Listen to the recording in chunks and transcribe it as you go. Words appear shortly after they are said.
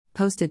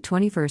Posted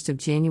 21st of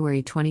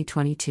January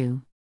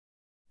 2022.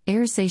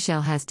 Air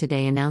Seychelles has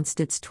today announced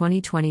its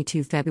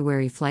 2022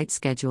 February flight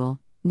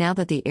schedule, now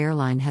that the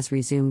airline has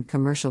resumed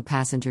commercial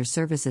passenger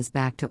services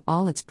back to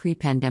all its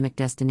pre-pandemic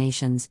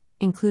destinations,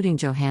 including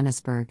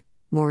Johannesburg,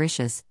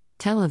 Mauritius,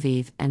 Tel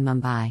Aviv, and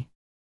Mumbai.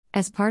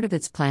 As part of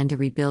its plan to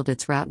rebuild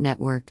its route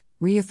network,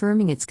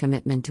 reaffirming its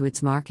commitment to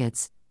its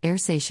markets, Air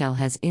Seychelles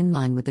has, in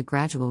line with the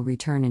gradual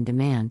return in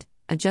demand,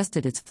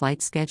 adjusted its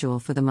flight schedule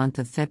for the month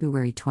of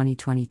February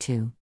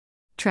 2022.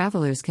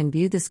 Travelers can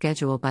view the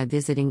schedule by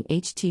visiting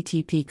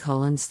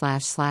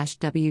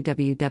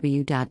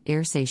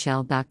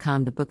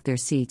http://www.airseychelles.com to book their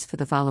seats for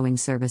the following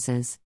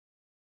services.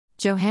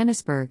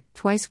 Johannesburg,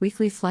 twice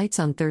weekly flights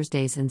on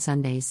Thursdays and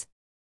Sundays.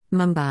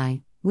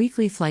 Mumbai,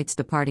 weekly flights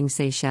departing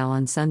Seychelles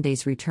on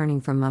Sundays returning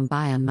from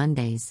Mumbai on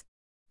Mondays.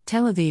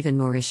 Tel Aviv and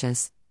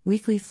Mauritius,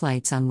 weekly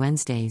flights on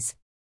Wednesdays.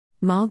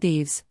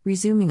 Maldives,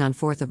 resuming on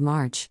 4th of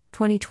March,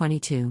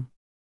 2022.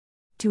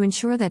 To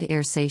ensure that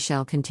Air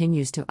Seychelles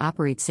continues to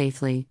operate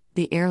safely,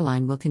 the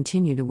airline will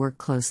continue to work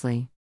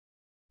closely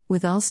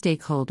with all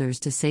stakeholders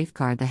to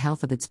safeguard the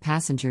health of its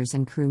passengers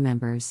and crew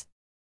members.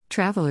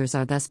 Travelers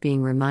are thus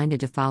being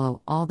reminded to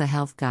follow all the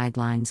health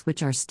guidelines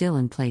which are still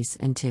in place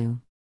and to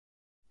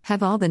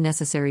have all the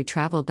necessary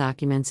travel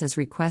documents as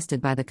requested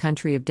by the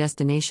country of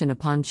destination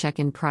upon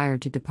check-in prior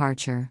to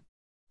departure.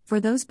 For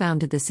those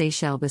bound to the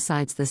Seychelles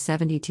besides the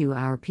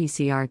 72-hour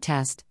PCR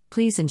test,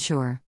 please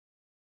ensure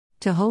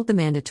to hold the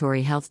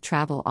mandatory health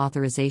travel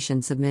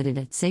authorization submitted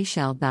at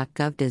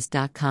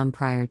seychelles.govdiz.com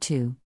prior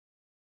to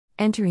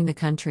entering the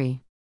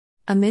country.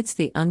 Amidst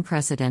the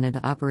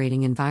unprecedented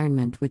operating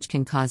environment which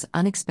can cause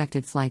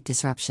unexpected flight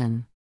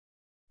disruption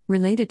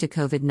related to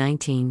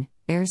COVID-19,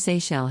 Air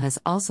Seychelles has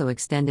also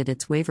extended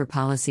its waiver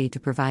policy to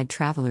provide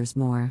travelers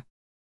more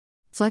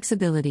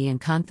flexibility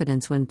and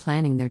confidence when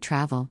planning their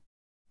travel.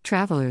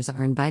 Travelers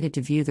are invited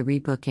to view the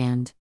rebook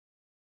and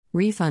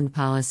refund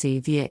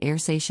policy via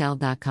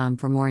airseychelles.com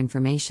for more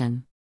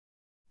information.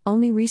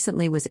 Only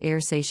recently was Air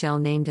Seychelles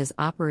named as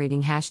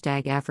operating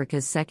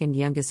 #Africa's second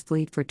youngest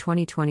fleet for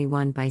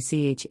 2021 by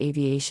CH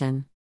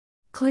Aviation.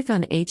 Click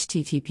on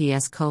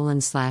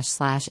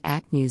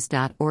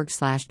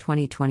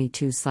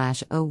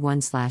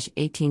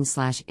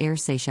https://actnews.org/2022/01/18/ Air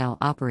Seychelles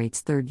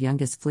operates third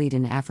youngest fleet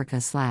in Africa/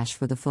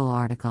 for the full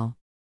article.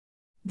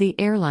 The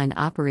airline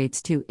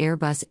operates 2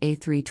 Airbus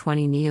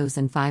A320neos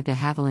and 5 de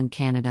Havilland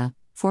Canada,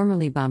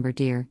 formerly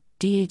Bombardier,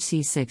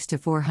 DHC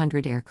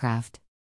 6-400 aircraft.